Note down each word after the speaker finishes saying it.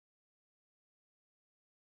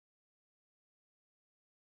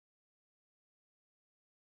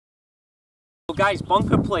guys,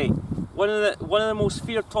 bunker play, one of the most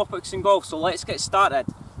feared topics in golf, so let's get started.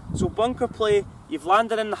 So bunker play, you've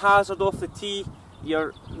landed in the hazard off the tee,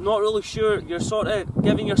 you're not really sure, you're sort of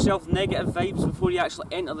giving yourself negative vibes before you actually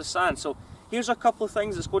enter the sand. So here's a couple of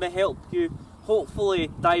things that's going to help you hopefully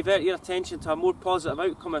divert your attention to a more positive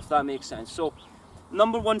outcome, if that makes sense. So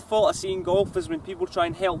number one fault I see in golf is when people try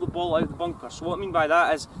and help the ball out of the bunker. So what I mean by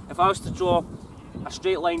that is, if I was to draw a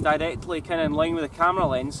straight line directly kind of in line with the camera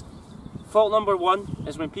lens, fault number one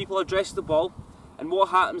is when people address the ball, and what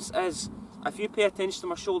happens is, if you pay attention to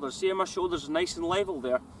my shoulders, see how my shoulders are nice and level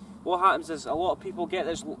there, what happens is a lot of people get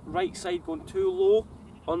this right side going too low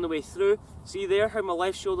on the way through. See there how my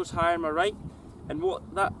left shoulder's higher than my right? And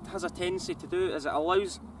what that has a tendency to do is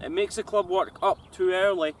it makes the club work up too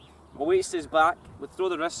early, my weight stays back, we throw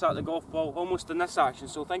the wrists at the golf ball almost in this action.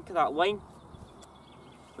 So think of that line,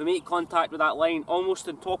 we make contact with that line almost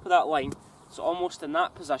on top of that line, so almost in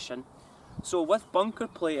that position. So with bunker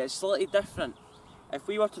play it's slightly different. If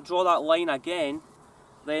we were to draw that line again,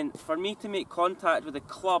 then for me to make contact with the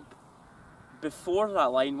club before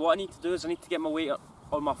that line, what I need to do is I need to get my weight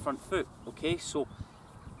on my front foot. Okay, so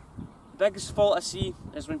biggest fault I see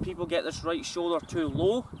is when people get this right shoulder too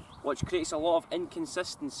low, which creates a lot of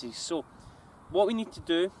inconsistencies. So what we need to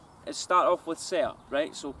do is start off with setup,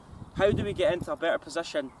 right? So how do we get into a better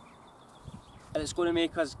position and it's going to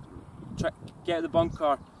make us get out of the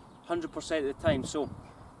bunker 100% of the time? So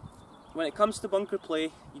when it comes to bunker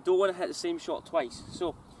play, you don't want to hit the same shot twice.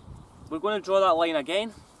 So we're going to draw that line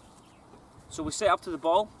again. So we set up to the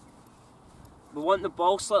ball. We want the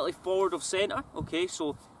ball slightly forward of centre. Okay,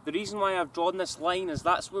 so the reason why I've drawn this line is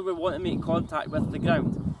that's where we want to make contact with the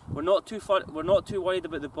ground. We're not too worried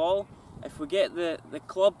about the ball. If we get the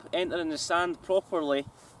club entering the sand properly,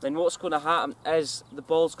 then what's going to happen is the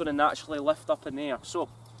ball's going to naturally lift up in the air. So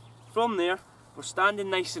from there, we're standing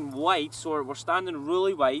nice and wide, so we're standing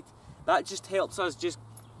really wide. That just helps us just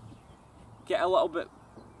get a little bit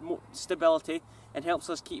more stability and helps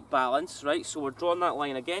us keep balance, right? So we're drawing that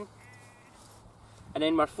line again, and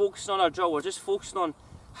then we're focusing on our drill. We're just focusing on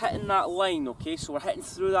hitting that line, okay? So we're hitting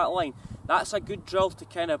through that line. That's a good drill to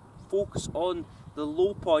kind of focus on the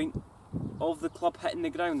low point of the club hitting the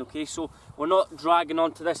ground, okay? So we're not dragging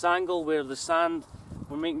onto this angle where the sand,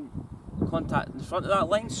 we're making contact in front of that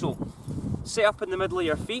line. So set up in the middle of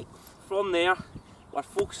your feet. From there, we're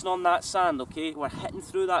focusing on that sand, okay? We're hitting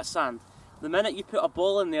through that sand. The minute you put a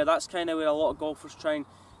ball in there, that's kind of where a lot of golfers try and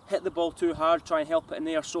hit the ball too hard, try and help it in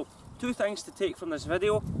there. So two things to take from this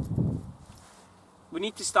video. We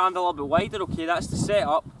need to stand a little bit wider, okay? That's the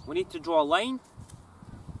setup. We need to draw a line.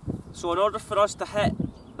 So in order for us to hit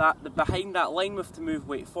behind that line, we have to move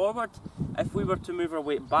weight forward. If we were to move our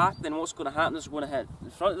weight back, then what's going to happen is we're going to hit in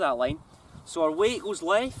front of that line. So our weight goes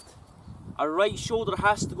left, our right shoulder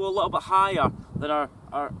has to go a little bit higher than our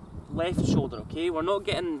left shoulder, okay? We're not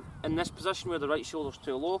getting in this position where the right shoulder's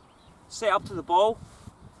too low. Set up to the ball,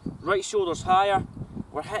 right shoulder's higher,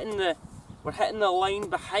 we're hitting the line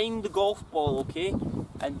behind the golf ball, okay?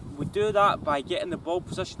 And we do that by getting the ball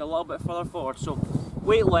positioned a little bit further forward. So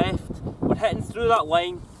weight left, we're hitting through that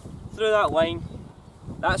line,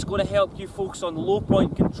 that's going to help you focus on low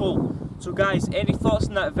point control. So guys, any thoughts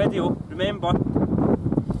on that video? Remember,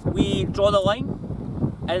 we draw the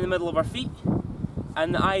line in the middle of our feet,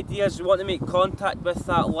 and the idea is we want to make contact with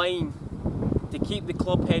that line to keep the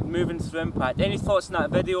club head moving through impact. Any thoughts on that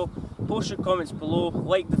video? Post your comments below,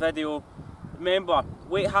 like the video. Remember,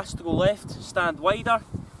 weight has to go left, stand wider,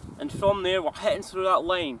 and from there we're hitting through that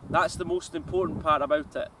line. That's the most important part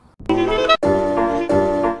about it.